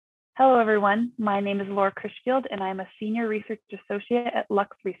Hello, everyone. My name is Laura Krishfield, and I'm a Senior Research Associate at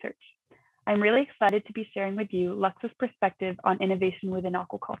Lux Research. I'm really excited to be sharing with you Lux's perspective on innovation within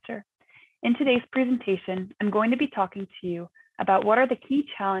aquaculture. In today's presentation, I'm going to be talking to you about what are the key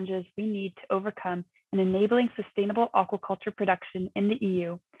challenges we need to overcome in enabling sustainable aquaculture production in the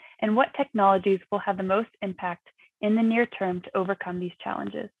EU, and what technologies will have the most impact in the near term to overcome these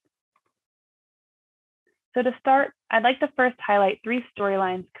challenges. So to start, I'd like to first highlight three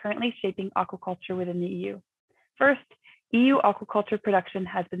storylines currently shaping aquaculture within the EU. First, EU aquaculture production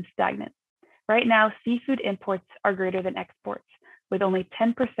has been stagnant. Right now, seafood imports are greater than exports, with only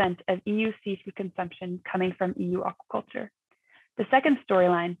 10% of EU seafood consumption coming from EU aquaculture. The second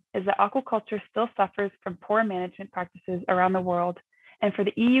storyline is that aquaculture still suffers from poor management practices around the world, and for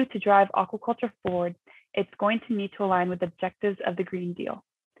the EU to drive aquaculture forward, it's going to need to align with the objectives of the Green Deal.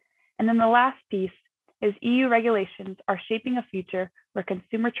 And then the last piece is EU regulations are shaping a future where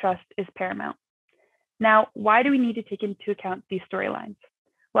consumer trust is paramount. Now, why do we need to take into account these storylines?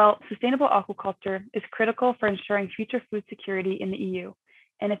 Well, sustainable aquaculture is critical for ensuring future food security in the EU.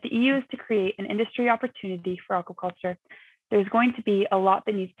 And if the EU is to create an industry opportunity for aquaculture, there's going to be a lot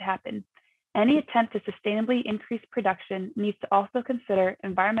that needs to happen. Any attempt to sustainably increase production needs to also consider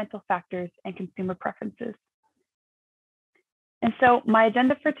environmental factors and consumer preferences. And so my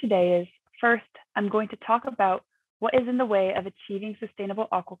agenda for today is, first, I'm going to talk about what is in the way of achieving sustainable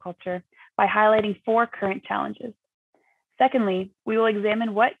aquaculture by highlighting four current challenges. Secondly, we will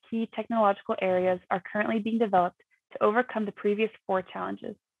examine what key technological areas are currently being developed to overcome the previous four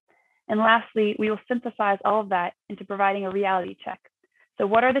challenges. And lastly, we will synthesize all of that into providing a reality check. So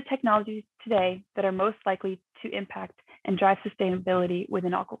what are the technologies today that are most likely to impact and drive sustainability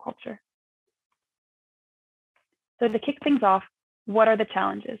within aquaculture? So to kick things off, what are the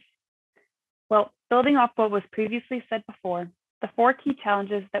challenges? Well, building off what was previously said before, the four key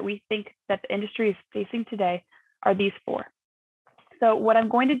challenges that we think that the industry is facing today are these four. So what I'm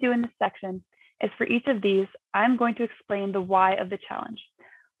going to do in this section is for each of these, I'm going to explain the why of the challenge.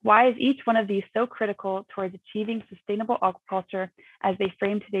 Why is each one of these so critical towards achieving sustainable aquaculture as they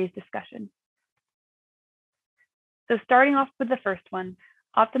frame today's discussion? So starting off with the first one,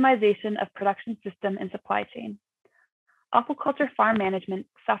 optimization of production system and supply chain. Aquaculture farm management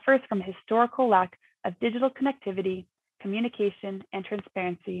suffers from a historical lack of digital connectivity, communication, and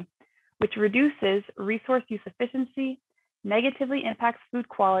transparency, which reduces resource use efficiency, negatively impacts food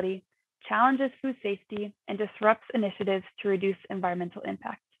quality, challenges food safety, and disrupts initiatives to reduce environmental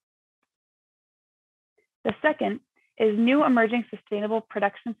impact. The second is new emerging sustainable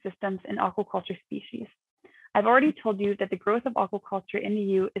production systems in aquaculture species. I've already told you that the growth of aquaculture in the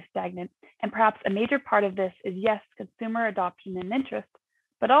EU is stagnant, and perhaps a major part of this is, yes, consumer adoption and interest,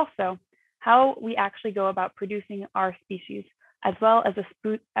 but also how we actually go about producing our species, as well as the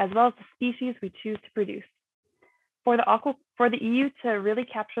species we choose to produce. For the EU to really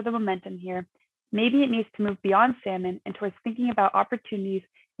capture the momentum here, maybe it needs to move beyond salmon and towards thinking about opportunities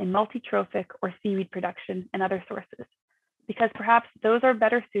in multi-trophic or seaweed production and other sources, because perhaps those are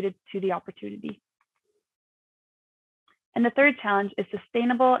better suited to the opportunity. And the third challenge is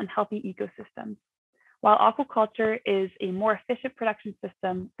sustainable and healthy ecosystems. While aquaculture is a more efficient production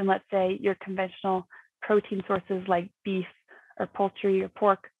system than, let's say, your conventional protein sources like beef or poultry or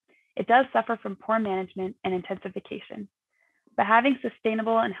pork, it does suffer from poor management and intensification. But having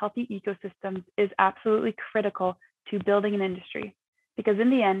sustainable and healthy ecosystems is absolutely critical to building an industry, because in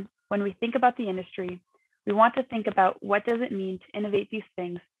the end, when we think about the industry, we want to think about what does it mean to innovate these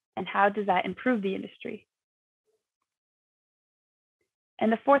things and how does that improve the industry.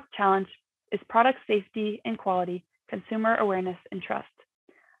 And the fourth challenge is product safety and quality, consumer awareness and trust.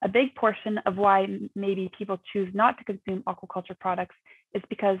 A big portion of why maybe people choose not to consume aquaculture products is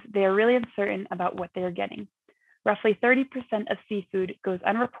because they are really uncertain about what they are getting. Roughly 30% of seafood goes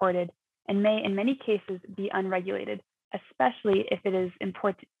unreported and may in many cases be unregulated, especially if it is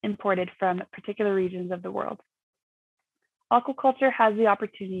imported from particular regions of the world. Aquaculture has the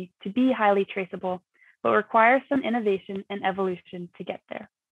opportunity to be highly traceable, but requires some innovation and evolution to get there.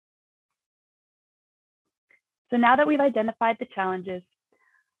 So now that we've identified the challenges,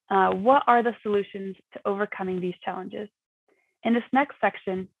 what are the solutions to overcoming these challenges? In this next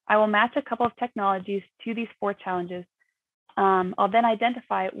section, I will match a couple of technologies to these four challenges. I'll then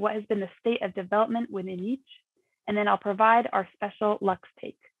identify what has been the state of development within each, and then I'll provide our special Lux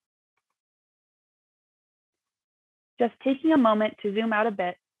take. Just taking a moment to zoom out a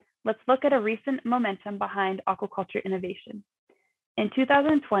bit, let's look at a recent momentum behind aquaculture innovation. In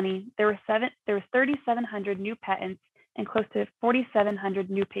 2020, there were 3,700 new patents and close to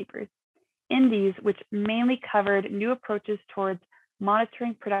 4,700 new papers. In these, which mainly covered new approaches towards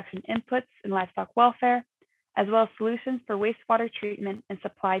monitoring production inputs and livestock welfare, as well as solutions for wastewater treatment and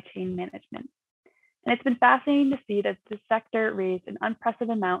supply chain management. And it's been fascinating to see that this sector raised an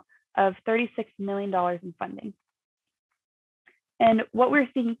unprecedented amount of $36 million in funding. And what we're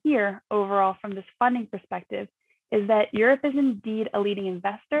seeing here overall from this funding perspective is that Europe is indeed a leading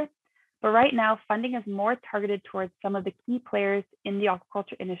investor, but right now funding is more targeted towards some of the key players in the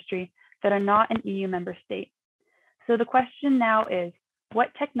aquaculture industry that are not an EU member state. So the question now is,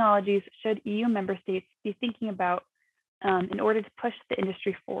 what technologies should EU member states be thinking about in order to push the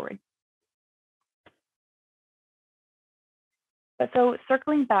industry forward? But so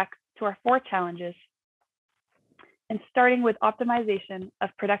circling back to our 4 challenges, and starting with optimization of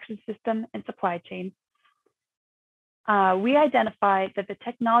production system and supply chain, we identified that the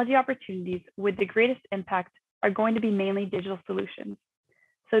technology opportunities with the greatest impact are going to be mainly digital solutions.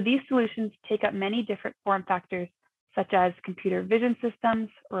 So these solutions take up many different form factors, such as computer vision systems,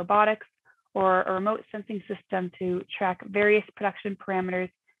 robotics, or a remote sensing system to track various production parameters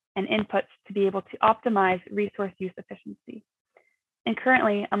and inputs to be able to optimize resource use efficiency. And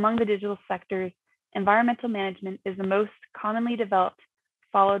currently, among the digital sectors, environmental management is the most commonly developed,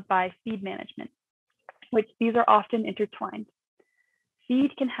 followed by feed management, which these are often intertwined.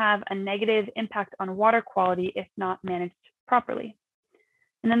 Feed can have a negative impact on water quality if not managed properly.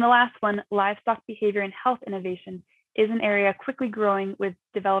 And then the last one, livestock behavior and health innovation, is an area quickly growing with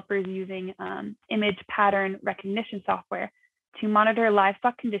developers using image pattern recognition software to monitor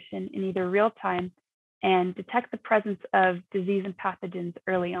livestock condition in either real time and detect the presence of disease and pathogens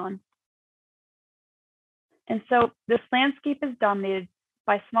early on. And so this landscape is dominated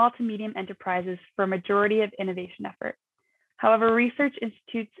by small to medium enterprises for a majority of innovation effort. However, research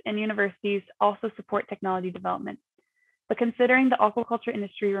institutes and universities also support technology development. But considering the aquaculture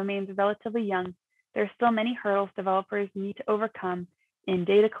industry remains relatively young, there are still many hurdles developers need to overcome in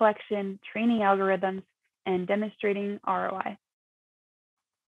data collection, training algorithms, and demonstrating ROI.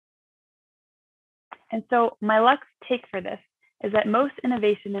 And so my Lux take for this is that most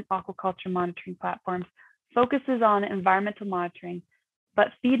innovation in aquaculture monitoring platforms focuses on environmental monitoring,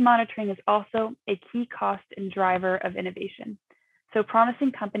 but feed monitoring is also a key cost and driver of innovation. So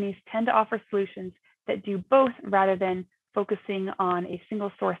promising companies tend to offer solutions that do both rather than focusing on a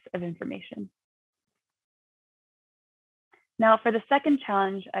single source of information. Now, for the second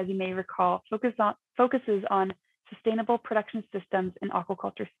challenge, as you may recall, focuses on sustainable production systems in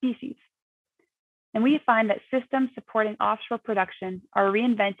aquaculture species. And we find that systems supporting offshore production are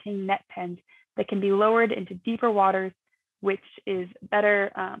reinventing net pens that can be lowered into deeper waters, which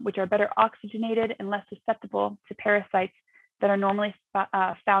are better oxygenated and less susceptible to parasites that are normally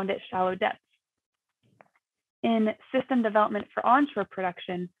found at shallow depths. In system development for onshore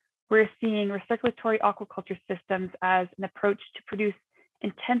production, we're seeing recirculatory aquaculture systems as an approach to produce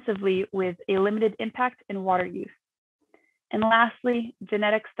intensively with a limited impact in water use. And lastly,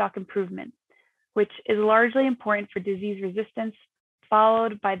 genetic stock improvement, which is largely important for disease resistance,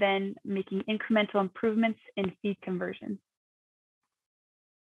 followed by then making incremental improvements in feed conversion.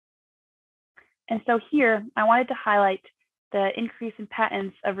 And so here, I wanted to highlight the increase in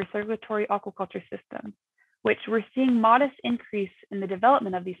patents of recirculatory aquaculture systems, which we're seeing modest increase in the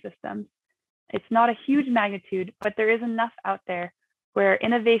development of these systems. It's not a huge magnitude, but there is enough out there where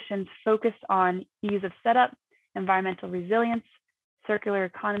innovations focus on ease of setup, environmental resilience, circular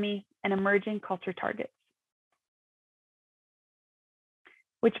economy, and emerging culture targets.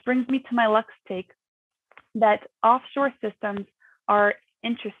 Which brings me to my Lux take that offshore systems are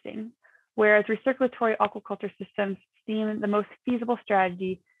interesting, whereas recirculatory aquaculture systems seem the most feasible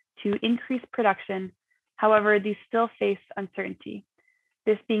strategy to increase production. However, these still face uncertainty,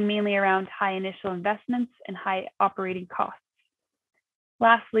 this being mainly around high initial investments and high operating costs.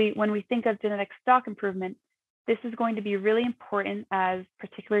 Lastly, when we think of genetic stock improvement, this is going to be really important as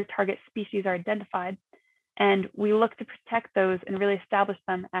particular target species are identified, and we look to protect those and really establish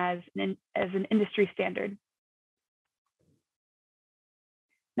them as an industry standard.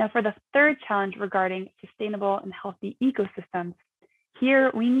 Now, for the third challenge regarding sustainable and healthy ecosystems,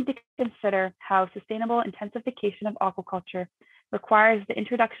 here we need to consider how sustainable intensification of aquaculture requires the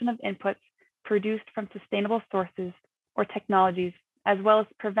introduction of inputs produced from sustainable sources or technologies, as well as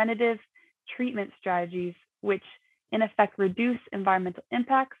preventative treatment strategies, which in effect reduce environmental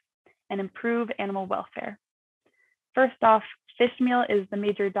impacts and improve animal welfare. First off, fish meal is the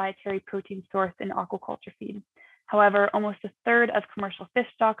major dietary protein source in aquaculture feed. However, almost a third of commercial fish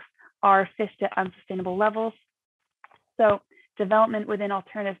stocks are fished at unsustainable levels. So development within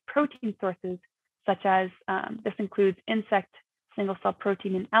alternative protein sources, such as this includes insect, single cell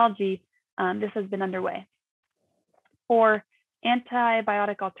protein, and algae, this has been underway. For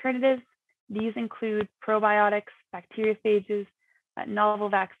Antibiotic alternatives, these include probiotics, bacteriophages, novel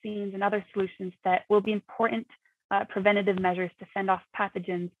vaccines, and other solutions that will be important preventative measures to fend off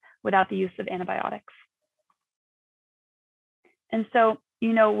pathogens without the use of antibiotics. And so,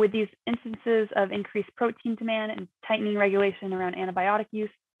 with these instances of increased protein demand and tightening regulation around antibiotic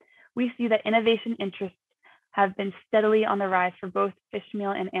use, we see that innovation interests have been steadily on the rise for both fish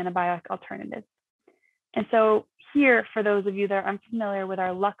meal and antibiotic alternatives. And so here, for those of you that are unfamiliar with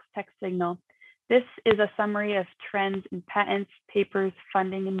our Lux text signal, this is a summary of trends in patents, papers,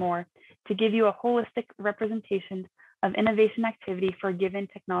 funding, and more to give you a holistic representation of innovation activity for a given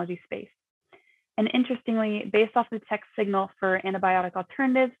technology space. And interestingly, based off the text signal for antibiotic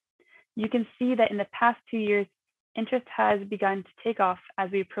alternatives, you can see that in the past 2 years, interest has begun to take off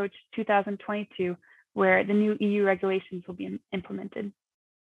as we approach 2022, where the new EU regulations will be implemented.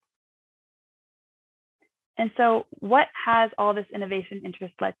 And so what has all this innovation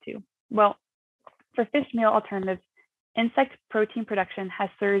interest led to? Well, for fish meal alternatives, insect protein production has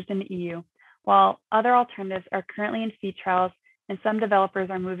surged in the EU, while other alternatives are currently in feed trials and some developers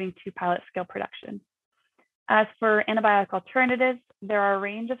are moving to pilot scale production. As for antibiotic alternatives, there are a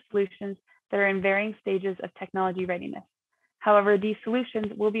range of solutions that are in varying stages of technology readiness. However, these solutions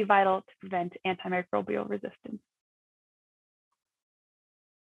will be vital to prevent antimicrobial resistance.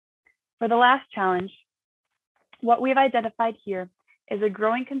 For the last challenge, what we've identified here is a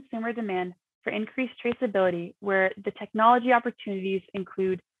growing consumer demand for increased traceability, where the technology opportunities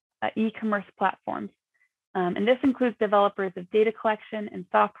include e-commerce platforms. And this includes developers of data collection and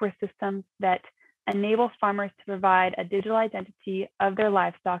software systems that enable farmers to provide a digital identity of their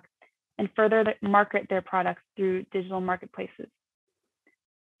livestock and further market their products through digital marketplaces.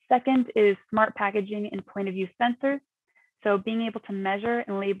 Second is smart packaging and point of use sensors, so being able to measure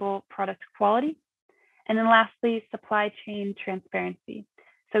and label product quality. And then lastly, supply chain transparency.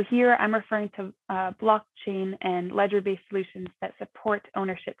 So here I'm referring to blockchain and ledger-based solutions that support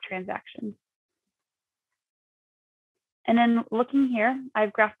ownership transactions. And then looking here,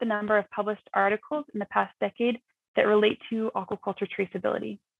 I've graphed the number of published articles in the past decade that relate to aquaculture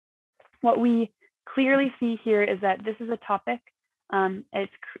traceability. What we clearly see here is that this is a topic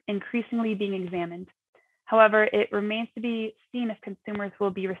it's increasingly being examined. However, it remains to be seen if consumers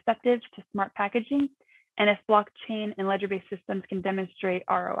will be receptive to smart packaging and if blockchain and ledger-based systems can demonstrate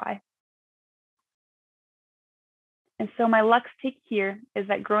ROI. And so my Lux take here is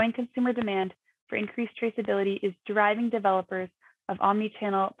that growing consumer demand for increased traceability is driving developers of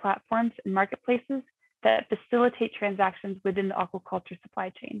omni-channel platforms and marketplaces that facilitate transactions within the aquaculture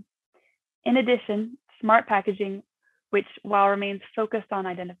supply chain. In addition, smart packaging, which while remains focused on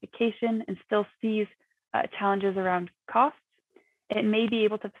identification and still sees challenges around costs, it may be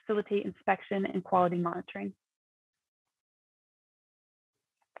able to facilitate inspection and quality monitoring.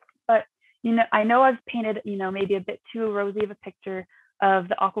 But I know I've painted maybe a bit too rosy of a picture of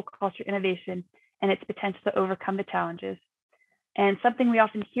the aquaculture innovation and its potential to overcome the challenges. And something we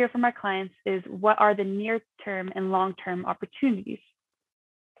often hear from our clients is, what are the near-term and long-term opportunities?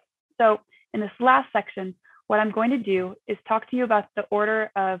 So in this last section, what I'm going to do is talk to you about the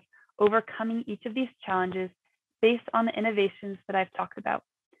order of overcoming each of these challenges based on the innovations that I've talked about.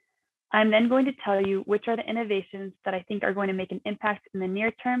 I'm then going to tell you which are the innovations that I think are going to make an impact in the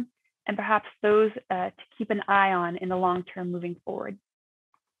near term, and perhaps those to keep an eye on in the long term moving forward.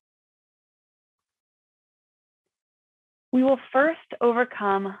 We will first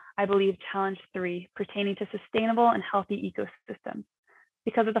overcome, I believe, challenge 3 pertaining to sustainable and healthy ecosystems,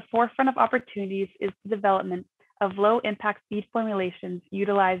 because at the forefront of opportunities is the development of low-impact feed formulations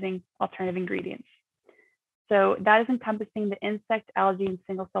utilizing alternative ingredients. So that is encompassing the insect, algae, and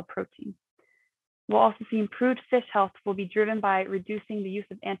single-cell protein. We'll also see improved fish health will be driven by reducing the use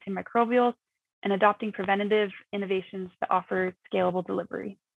of antimicrobials and adopting preventative innovations that offer scalable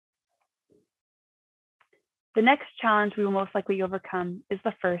delivery. The next challenge we will most likely overcome is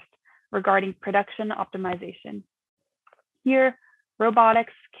the first, regarding production optimization. Here,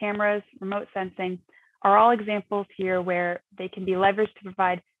 robotics, cameras, remote sensing are all examples here where they can be leveraged to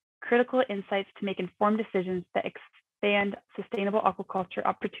provide critical insights to make informed decisions that expand sustainable aquaculture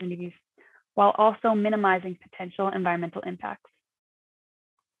opportunities, while also minimizing potential environmental impacts.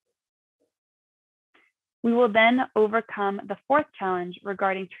 We will then overcome the fourth challenge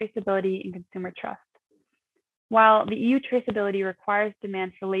regarding traceability and consumer trust. While the EU traceability requires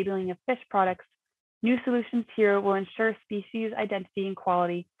demand for labeling of fish products, new solutions here will ensure species identity and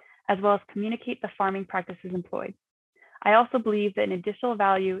quality, as well as communicate the farming practices employed. I also believe that an additional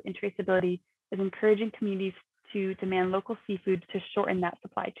value in traceability is encouraging communities to demand local seafood to shorten that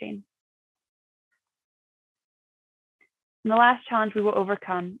supply chain. And the last challenge we will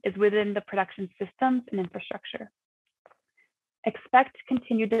overcome is within the production systems and infrastructure. Expect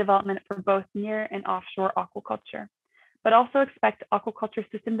continued development for both near and offshore aquaculture, but also expect aquaculture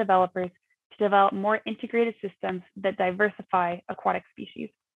system developers to develop more integrated systems that diversify aquatic species.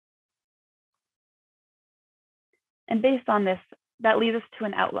 And based on this, that leads us to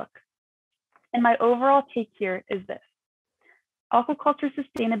an outlook. And my overall take here is this. Aquaculture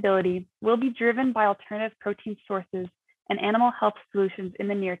sustainability will be driven by alternative protein sources and animal health solutions in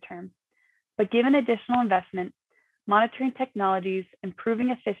the near term. But given additional investment, monitoring technologies, improving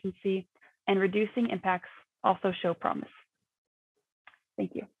efficiency, and reducing impacts also show promise.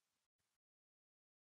 Thank you.